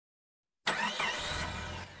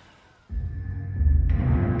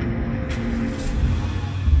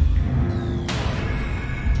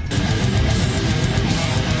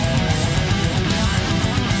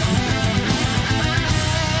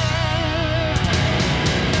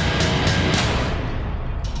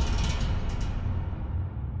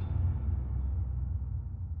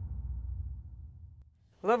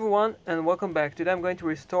Hello everyone and welcome back. Today I'm going to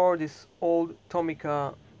restore this old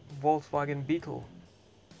Tomica Volkswagen Beetle.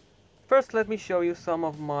 First let me show you some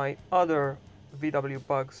of my other VW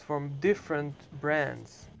bugs from different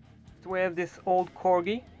brands. So we have this old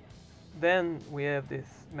Corgi, then we have this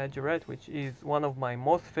Majorette, which is one of my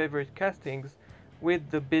most favorite castings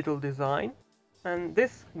with the Beetle design. And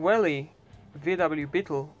this Welly VW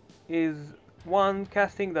Beetle is one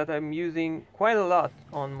casting that I'm using quite a lot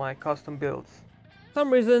on my custom builds. For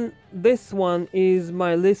some reason this one is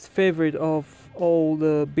my least favorite of all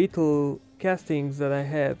the Beetle castings that I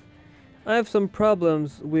have. I have some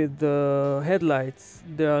problems with the headlights.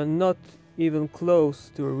 They are not even close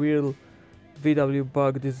to a real VW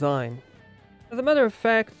bug design. As a matter of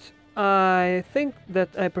fact, I think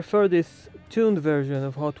that I prefer this tuned version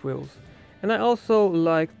of Hot Wheels. And I also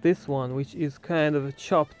like this one, which is kind of a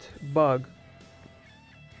chopped bug.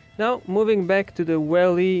 Now, moving back to the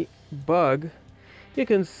Welly bug, you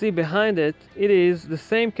can see behind it, it is the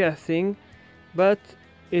same casting, but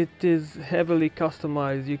it is heavily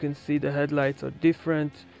customized. You can see the headlights are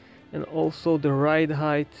different, and also the ride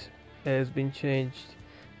height has been changed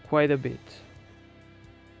quite a bit.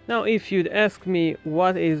 Now, if you'd ask me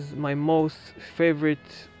what is my most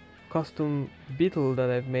favorite custom Beetle that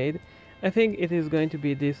I've made, I think it is going to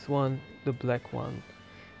be this one, the black one,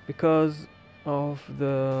 because of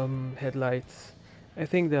the headlights. I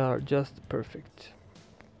think they are just perfect.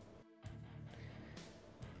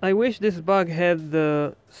 I wish this bug had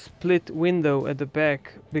the split window at the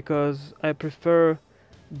back, because I prefer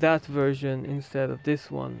that version instead of this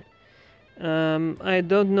one. I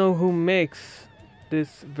don't know who makes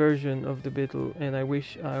this version of the Beetle, and I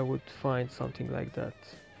wish I would find something like that.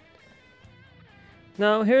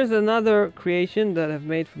 Now here's another creation that I've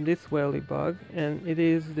made from this Welly bug, and it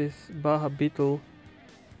is this Baja Beetle.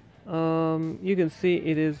 You can see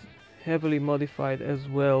it is heavily modified as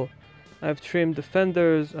well. I've trimmed the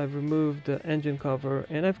fenders, I've removed the engine cover,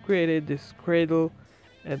 and I've created this cradle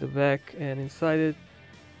at the back, and inside it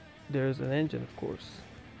there's an engine, of course.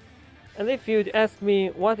 And if you'd ask me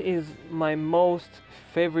what is my most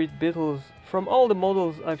favorite Beetles from all the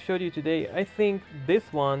models I've showed you today, I think this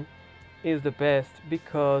one is the best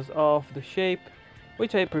because of the shape,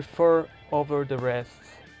 which I prefer over the rest.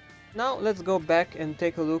 Now let's go back and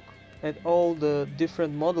take a look at all the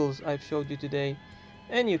different models I've showed you today,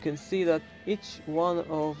 and you can see that each one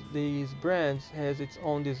of these brands has its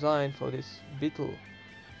own design for this Beetle.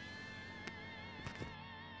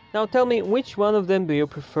 Now tell me, which one of them do you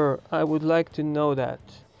prefer? I would like to know that.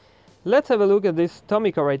 Let's have a look at this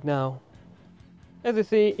Tomica right now. As you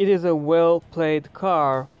see, it is a well-played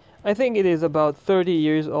car. I think it is about 30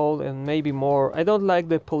 years old and maybe more. I don't like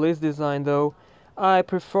the police design though. I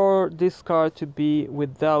prefer this car to be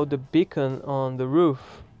without the beacon on the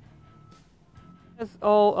roof. As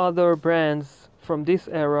all other brands from this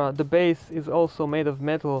era, the base is also made of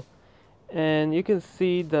metal, and you can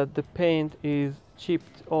see that the paint is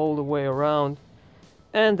chipped all the way around,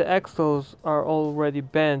 and the axles are already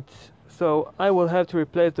bent, so I will have to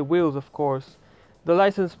replace the wheels, of course. The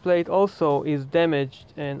license plate also is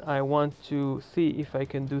damaged, and I want to see if I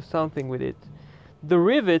can do something with it. The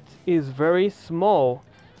rivet is very small.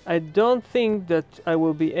 I don't think that I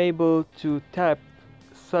will be able to tap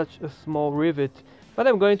such a small rivet, but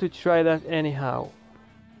I'm going to try that anyhow.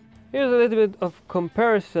 Here's a little bit of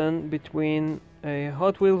comparison between a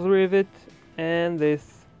Hot Wheels rivet and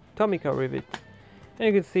this Tomica rivet. And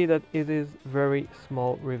you can see that it is very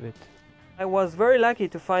small rivet. I was very lucky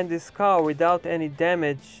to find this car without any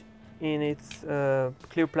damage in its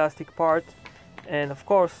clear plastic part, and of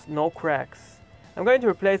course no cracks. I'm going to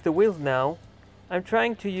replace the wheels now. I'm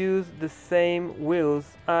trying to use the same wheels.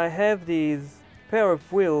 I have these pair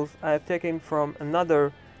of wheels I've taken from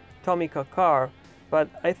another Tomica car, but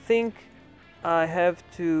I think I have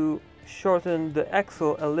to shorten the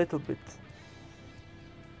axle a little bit.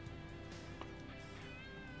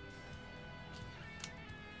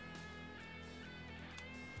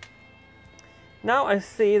 Now I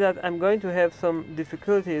see that I'm going to have some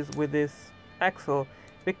difficulties with this axle,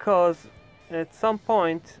 because at some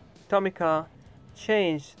point Tomica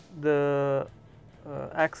changed the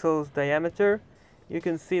axle's diameter. You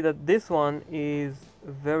can see that this one is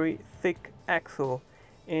a very thick axle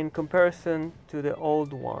in comparison to the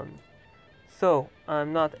old one, so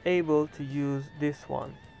I'm not able to use this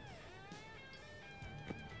one.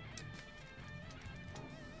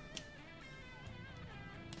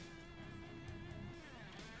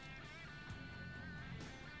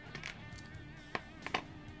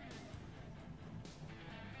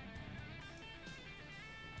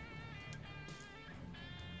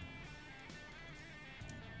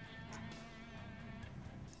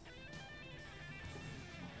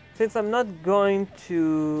 Since I'm not going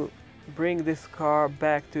to bring this car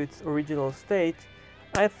back to its original state,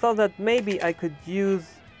 I thought that maybe I could use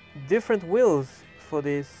different wheels for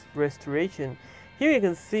this restoration. Here you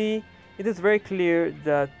can see it is very clear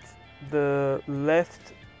that the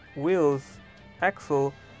left wheel's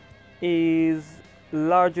axle is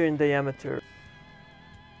larger in diameter.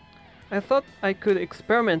 I thought I could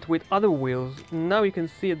experiment with other wheels. Now you can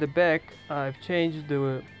see at the back I've changed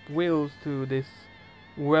the wheels to this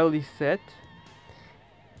welly set,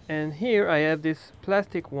 and here I have this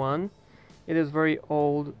plastic one. It is very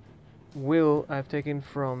old wheel I've taken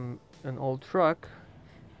from an old truck,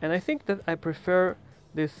 and I think that I prefer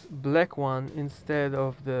this black one instead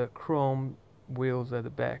of the chrome wheels at the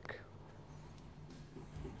back.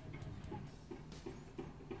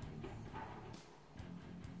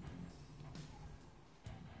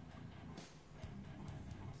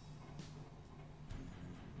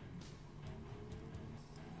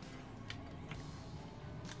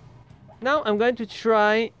 Now I'm going to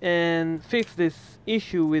try and fix this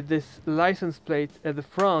issue with this license plate at the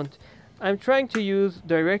front. I'm trying to use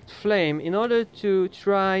direct flame in order to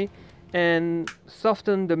try and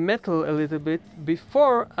soften the metal a little bit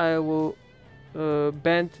before I will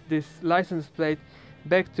bend this license plate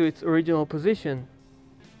back to its original position.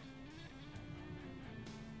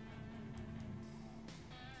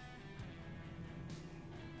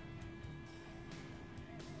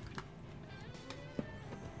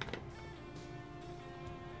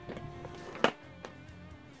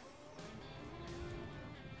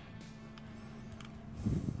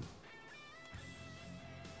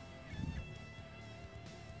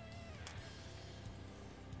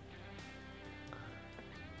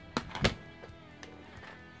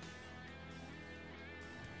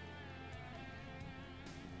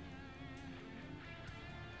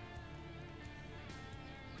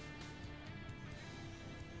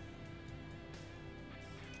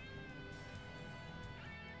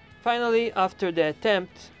 Finally, after the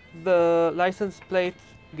attempt, the license plate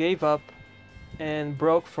gave up and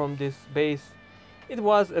broke from this base. It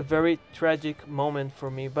was a very tragic moment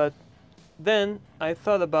for me, but then I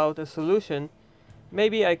thought about a solution.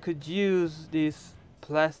 Maybe I could use this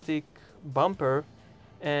plastic bumper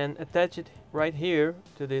and attach it right here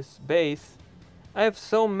to this base. I have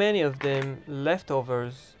so many of them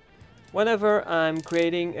leftovers. Whenever I'm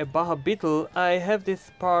creating a Baja Beetle, I have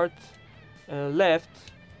this part left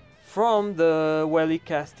from the welly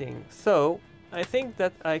casting, so I think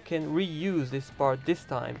that I can reuse this part this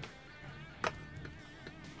time.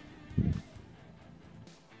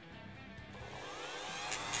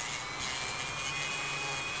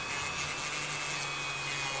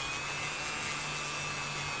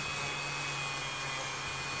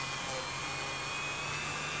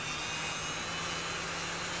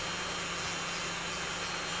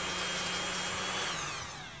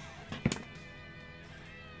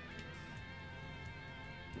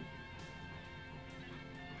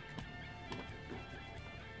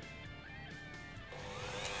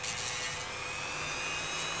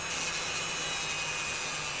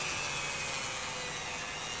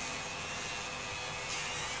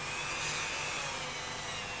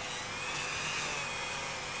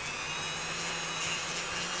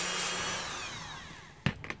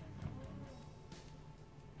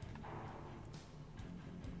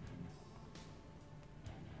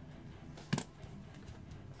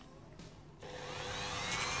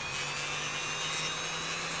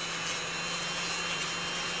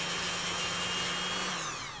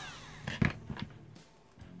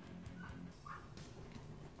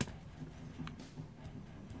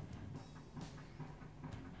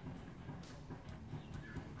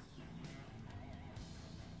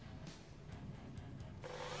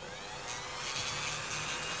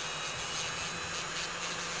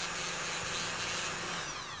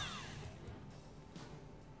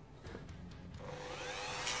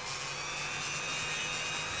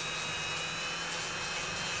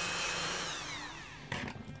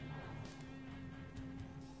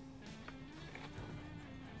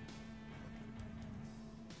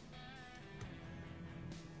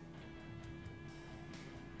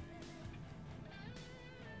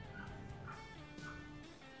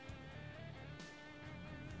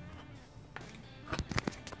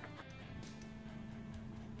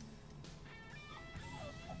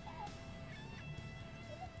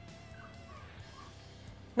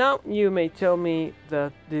 Now you may tell me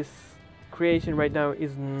that this creation right now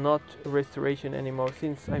is not a restoration anymore,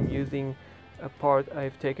 since I'm using a part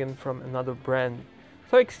I've taken from another brand.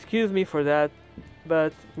 So excuse me for that,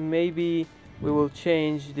 but maybe we will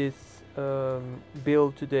change this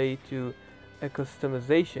build today to a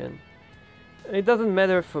customization. It doesn't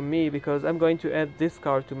matter for me because I'm going to add this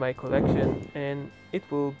car to my collection and it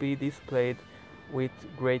will be displayed with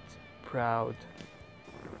great pride.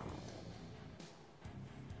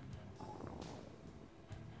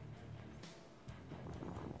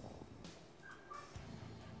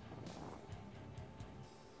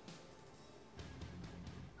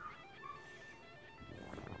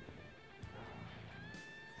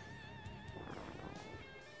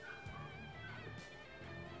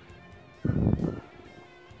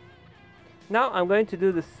 Now I'm going to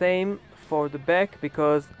do the same for the back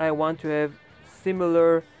because I want to have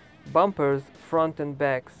similar bumpers front and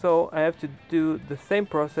back, so I have to do the same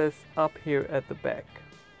process up here at the back.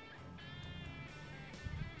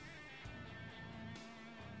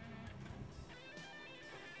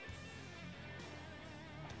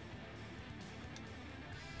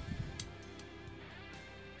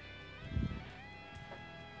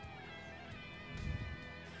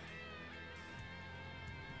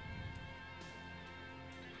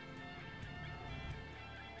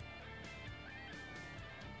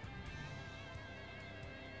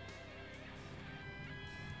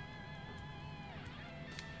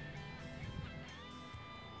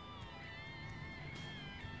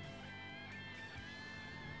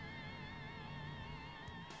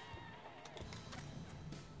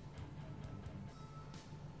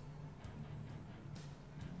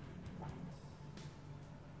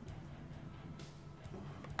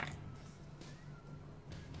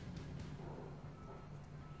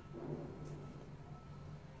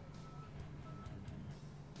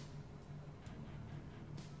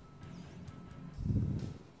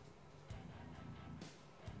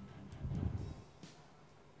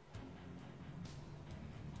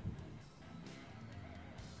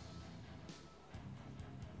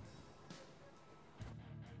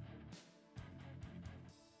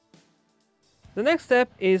 The next step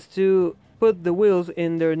is to put the wheels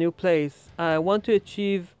in their new place. I want to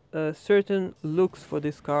achieve certain looks for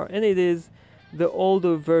this car, and it is the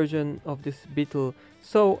older version of this Beetle.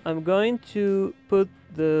 So I'm going to put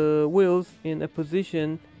the wheels in a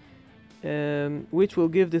position which will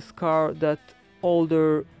give this car that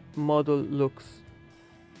older model looks.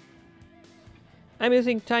 I'm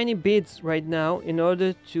using tiny beads right now in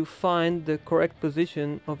order to find the correct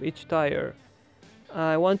position of each tire.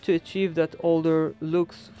 I want to achieve that older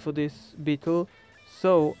looks for this Beetle,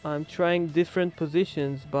 so I'm trying different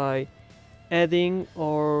positions by adding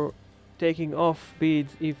or taking off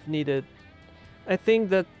beads if needed. I think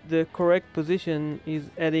that the correct position is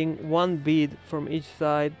adding one bead from each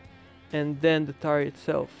side and then the tire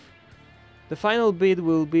itself. The final bead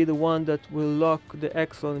will be the one that will lock the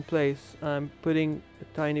axle in place. I'm putting a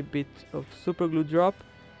tiny bit of super glue drop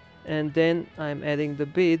and then I'm adding the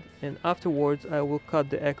bead, and afterwards I will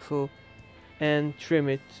cut the axle and trim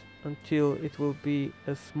it until it will be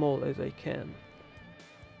as small as I can.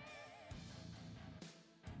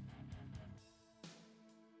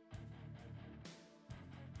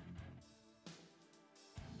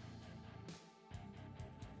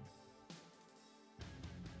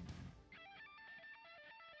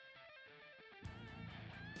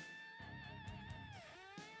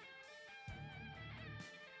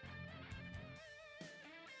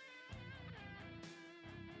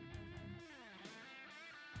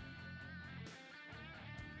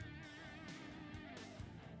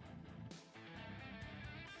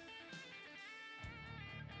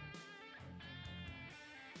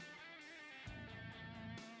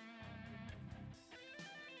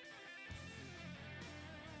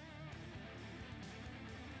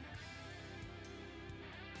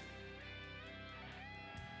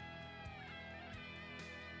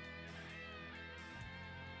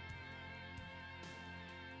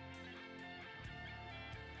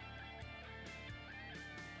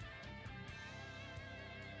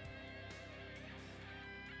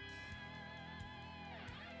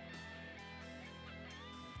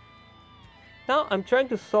 Now I'm trying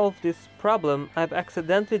to solve this problem. I've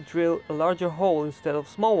accidentally drilled a larger hole instead of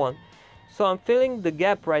small one. So I'm filling the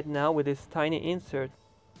gap right now with this tiny insert.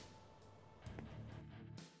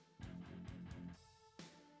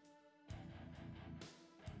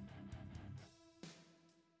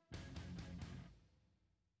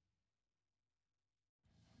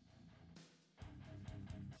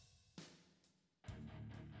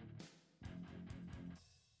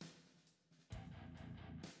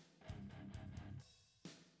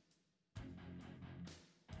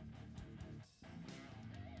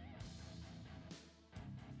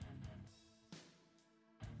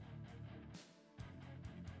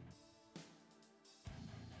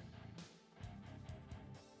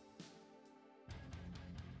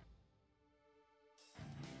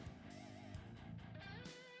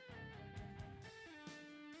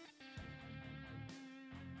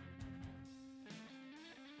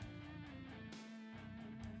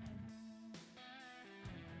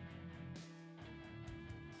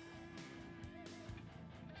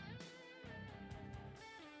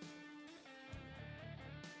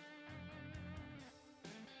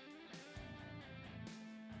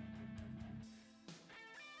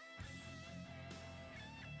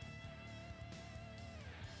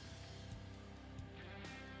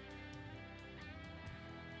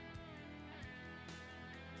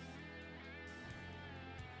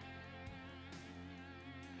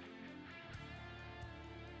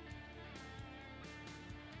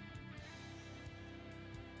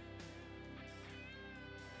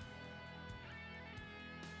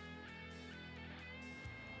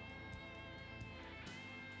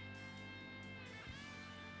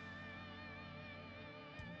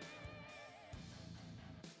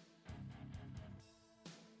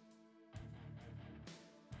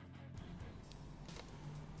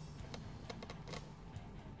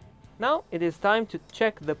 Now it is time to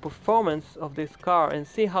check the performance of this car and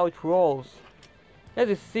see how it rolls. As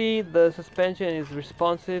you see, the suspension is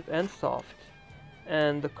responsive and soft,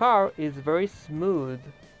 and the car is very smooth.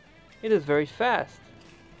 It is very fast.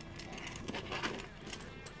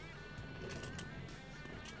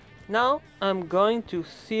 Now I'm going to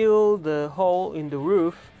seal the hole in the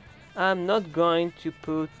roof. I'm not going to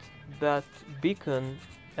put that beacon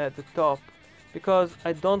at the top because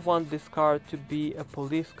I don't want this car to be a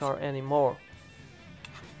police car anymore.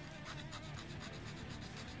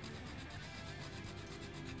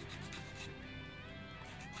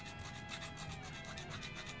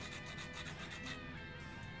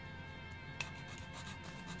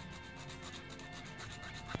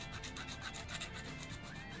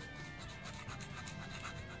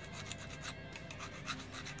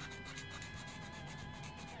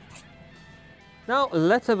 Now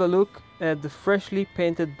let's have a look at the freshly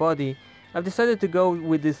painted body. I've decided to go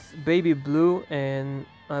with this baby blue, and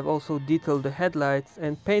I've also detailed the headlights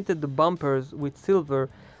and painted the bumpers with silver.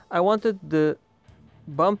 I wanted the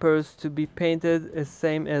bumpers to be painted as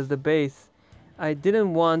same as the base. I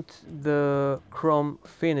didn't want the chrome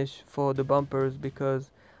finish for the bumpers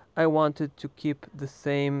because I wanted to keep the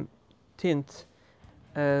same tint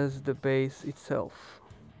as the base itself.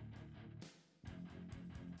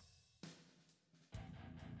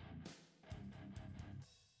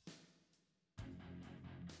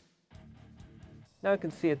 Now you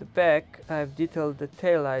can see at the back I've detailed the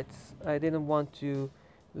taillights. I didn't want to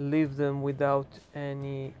leave them without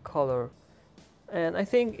any color, and I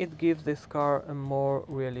think it gives this car a more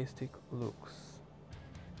realistic looks.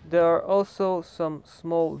 There are also some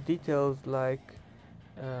small details like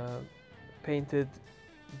painted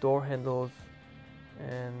door handles,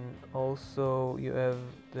 and also you have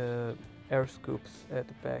the air scoops at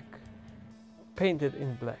the back painted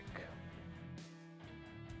in black.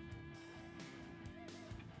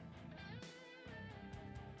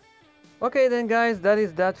 Okay then guys, that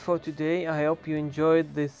is that for today. I hope you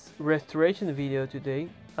enjoyed this restoration video today.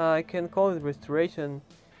 I can call it restoration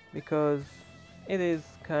because it is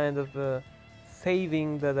kind of a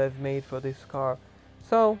saving that I've made for this car.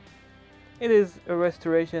 So it is a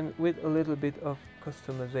restoration with a little bit of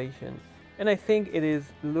customization, and I think it is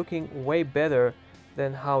looking way better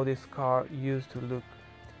than how this car used to look.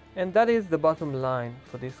 And that is the bottom line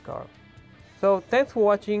for this car. So thanks for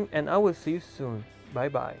watching, and I will see you soon. Bye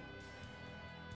bye.